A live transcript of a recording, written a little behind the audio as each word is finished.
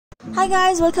Hi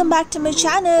guys, welcome back to my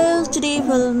channel. Today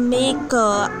we'll make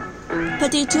a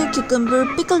potato cucumber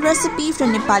pickle recipe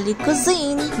from Nepali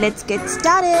Cuisine. Let's get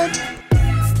started.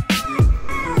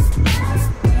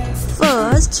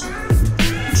 First,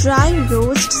 dry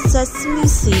roast sesame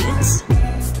seeds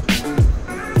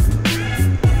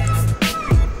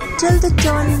till they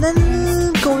turn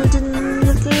little golden,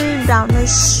 little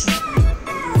brownish.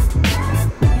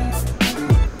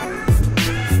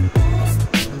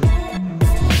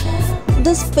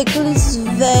 This pickle is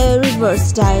very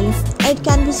versatile. It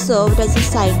can be served as a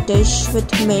side dish with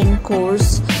main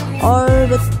course or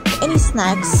with any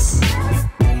snacks.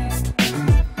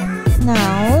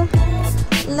 Now,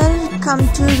 let it come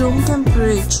to room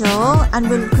temperature and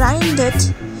we'll grind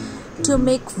it to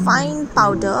make fine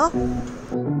powder.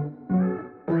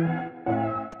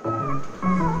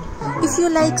 If you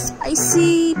like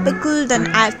spicy pickle, then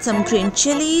add some green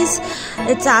chilies.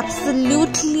 It's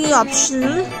absolutely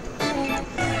optional.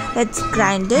 Let's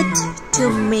grind it to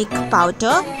make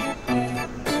powder.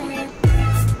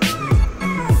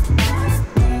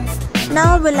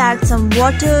 Now we'll add some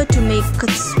water to make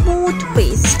a smooth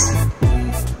paste.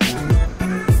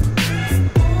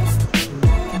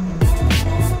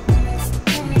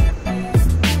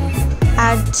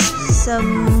 Add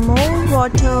some more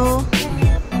water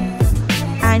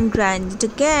and grind it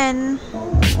again.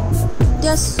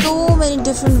 There are so many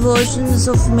different versions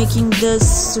of making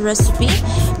this recipe,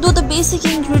 though the basic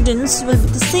ingredients will be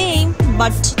the same,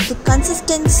 but the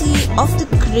consistency of the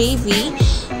gravy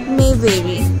may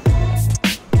vary.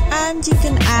 And you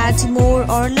can add more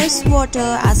or less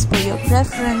water as per your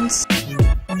preference.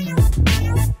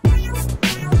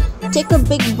 Take a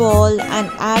big bowl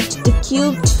and add the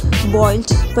cubed boiled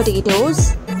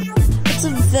potatoes. It's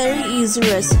a very easy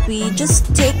recipe.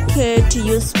 Just take care to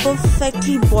use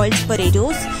perfectly boiled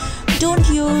potatoes. Don't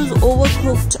use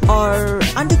overcooked or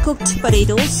undercooked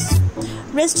potatoes.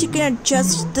 Rest you can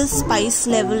adjust the spice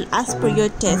level as per your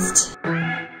taste.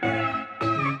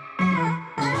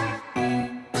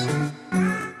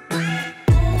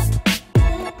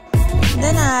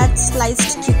 Then add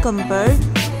sliced cucumber.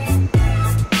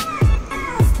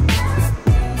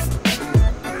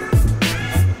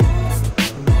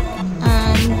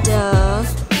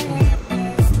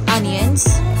 Onions,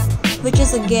 which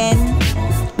is again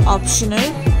optional.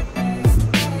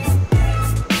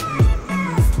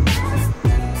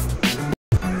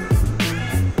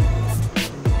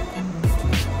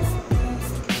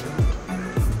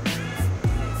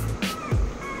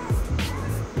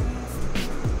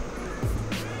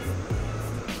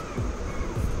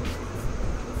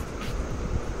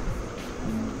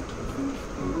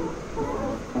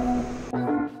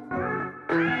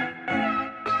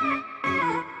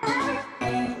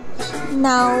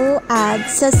 Now add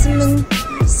sesame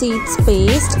seeds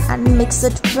paste and mix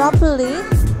it properly.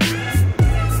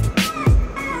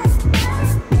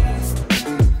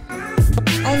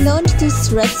 I learned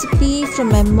this recipe from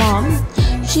my mom.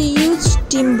 She used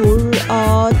Timur.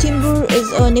 Timur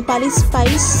is a Nepali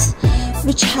spice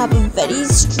which have a very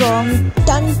strong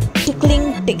tongue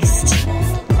tickling taste.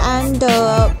 And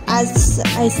as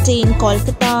I stay in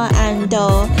Kolkata and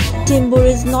Timur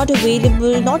is not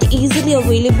easily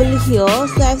available here,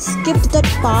 so I've skipped that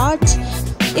part.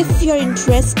 If you're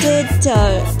interested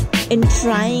in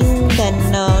trying,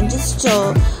 then just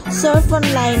surf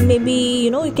online. Maybe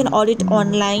you can order it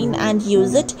online and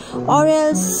use it, or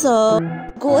else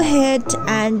go ahead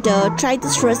and try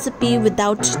this recipe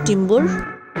without Timur.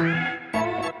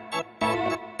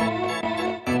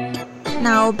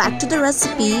 Now back to the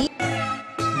recipe.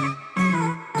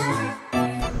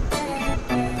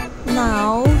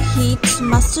 Now heat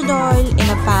mustard oil in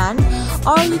a pan,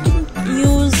 or you can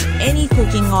use any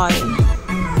cooking oil.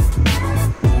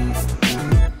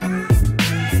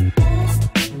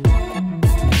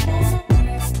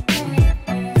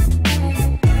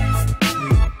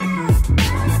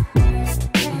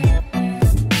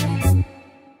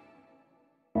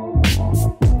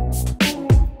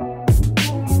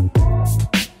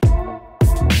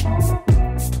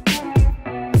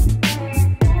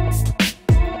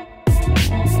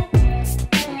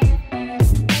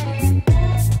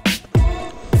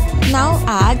 Now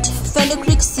add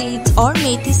fenugreek seeds or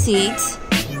methi seeds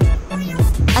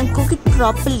and cook it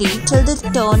properly till they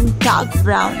turn dark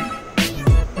brown.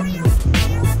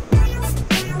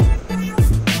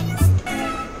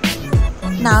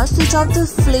 Now switch off the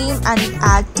flame and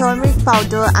add turmeric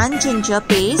powder and ginger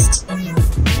paste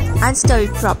and stir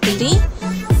it properly.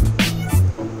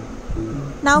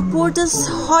 Now pour this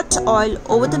hot oil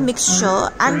over the mixture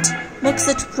and mix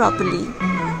it properly.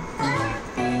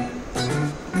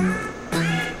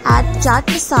 Add chaat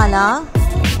masala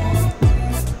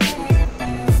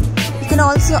can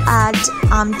also add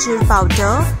Aamchur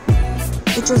powder,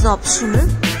 which is optional,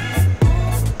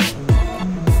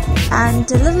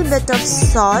 and a little bit of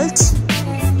salt,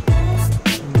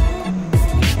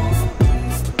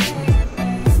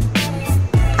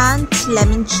 and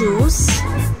lemon juice.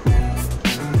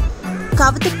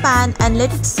 Cover the pan and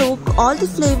let it soak all the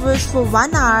flavors for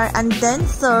 1 hour and then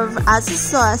serve as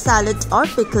a salad or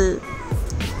pickle.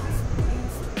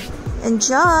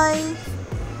 Enjoy!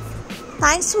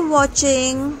 Thanks for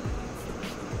watching.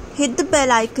 Hit the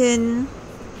bell icon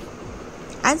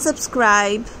and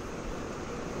subscribe.